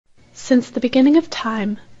Since the beginning of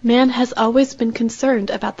time, man has always been concerned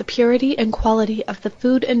about the purity and quality of the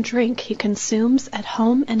food and drink he consumes at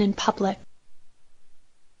home and in public.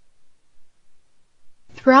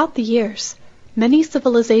 Throughout the years, many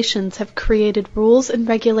civilizations have created rules and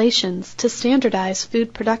regulations to standardize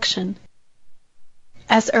food production.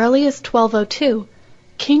 As early as 1202,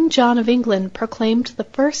 King John of England proclaimed the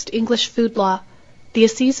first English food law, the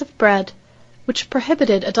Assize of Bread, which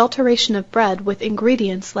prohibited adulteration of bread with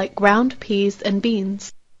ingredients like ground peas and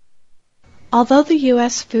beans. Although the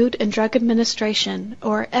U.S. Food and Drug Administration,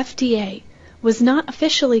 or FDA, was not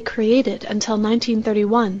officially created until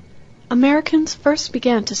 1931, Americans first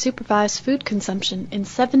began to supervise food consumption in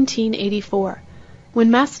 1784,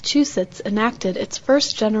 when Massachusetts enacted its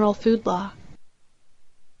first general food law.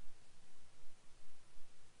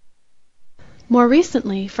 More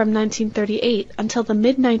recently, from 1938 until the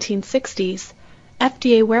mid-1960s,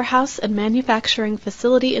 FDA warehouse and manufacturing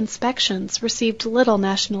facility inspections received little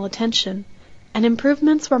national attention, and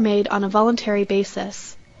improvements were made on a voluntary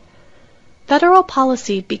basis. Federal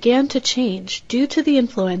policy began to change due to the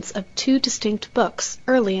influence of two distinct books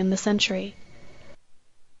early in the century.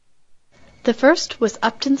 The first was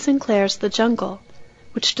Upton Sinclair's The Jungle,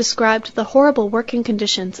 which described the horrible working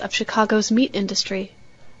conditions of Chicago's meat industry.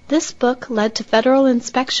 This book led to federal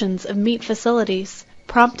inspections of meat facilities,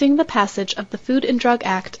 prompting the passage of the Food and Drug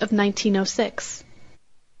Act of 1906.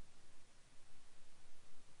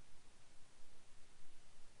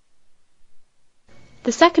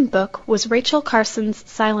 The second book was Rachel Carson's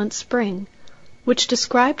Silent Spring, which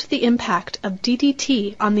described the impact of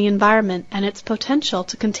DDT on the environment and its potential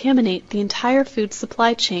to contaminate the entire food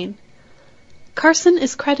supply chain. Carson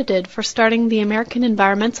is credited for starting the American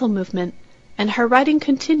environmental movement, and her writing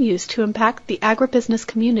continues to impact the agribusiness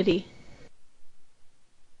community.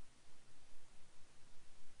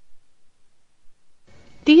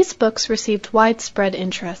 These books received widespread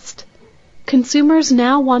interest. Consumers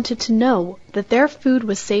now wanted to know that their food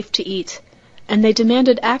was safe to eat, and they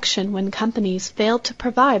demanded action when companies failed to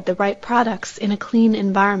provide the right products in a clean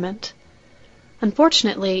environment.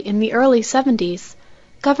 Unfortunately, in the early 70s,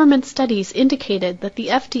 government studies indicated that the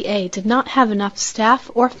FDA did not have enough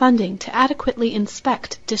staff or funding to adequately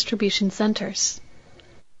inspect distribution centers.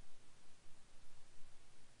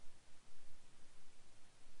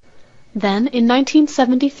 Then, in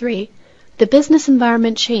 1973, the business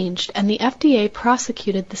environment changed and the FDA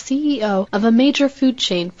prosecuted the CEO of a major food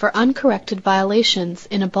chain for uncorrected violations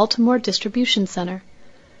in a Baltimore distribution center.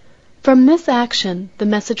 From this action, the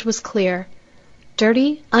message was clear.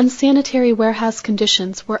 Dirty, unsanitary warehouse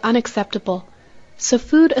conditions were unacceptable, so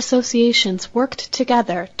food associations worked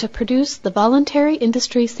together to produce the Voluntary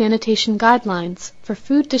Industry Sanitation Guidelines for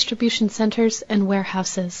food distribution centers and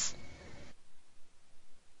warehouses.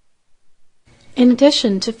 In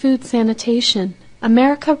addition to food sanitation,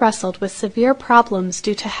 America wrestled with severe problems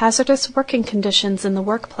due to hazardous working conditions in the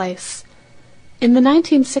workplace. In the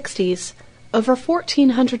 1960s, over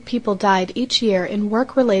 1,400 people died each year in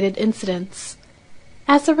work-related incidents.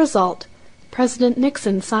 As a result, President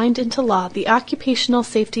Nixon signed into law the Occupational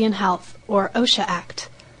Safety and Health, or OSHA Act,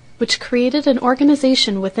 which created an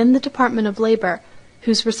organization within the Department of Labor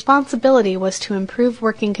whose responsibility was to improve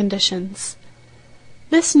working conditions.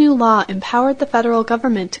 This new law empowered the federal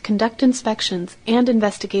government to conduct inspections and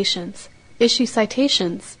investigations, issue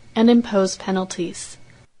citations, and impose penalties.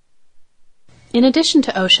 In addition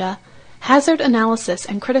to OSHA, Hazard Analysis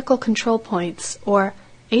and Critical Control Points, or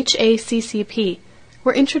HACCP,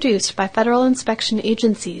 were introduced by federal inspection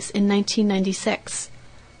agencies in 1996.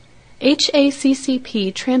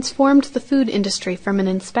 HACCP transformed the food industry from an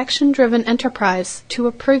inspection-driven enterprise to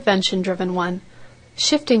a prevention-driven one,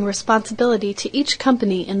 shifting responsibility to each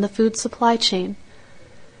company in the food supply chain.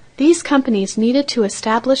 These companies needed to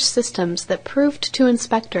establish systems that proved to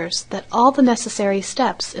inspectors that all the necessary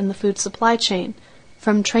steps in the food supply chain,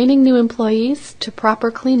 from training new employees to proper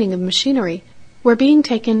cleaning of machinery, were being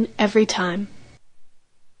taken every time.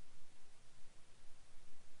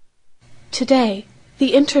 Today,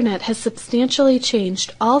 the Internet has substantially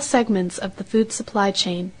changed all segments of the food supply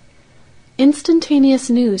chain. Instantaneous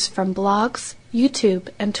news from blogs, YouTube,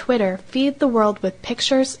 and Twitter feed the world with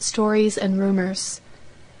pictures, stories, and rumors.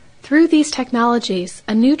 Through these technologies,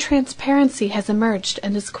 a new transparency has emerged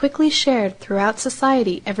and is quickly shared throughout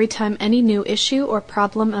society every time any new issue or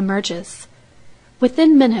problem emerges.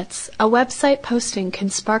 Within minutes, a website posting can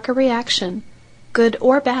spark a reaction, good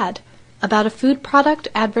or bad, about a food product,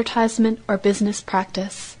 advertisement, or business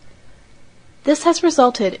practice. This has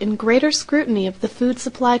resulted in greater scrutiny of the food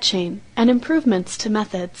supply chain and improvements to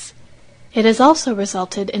methods. It has also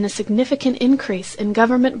resulted in a significant increase in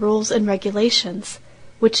government rules and regulations,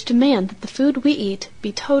 which demand that the food we eat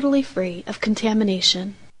be totally free of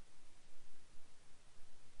contamination.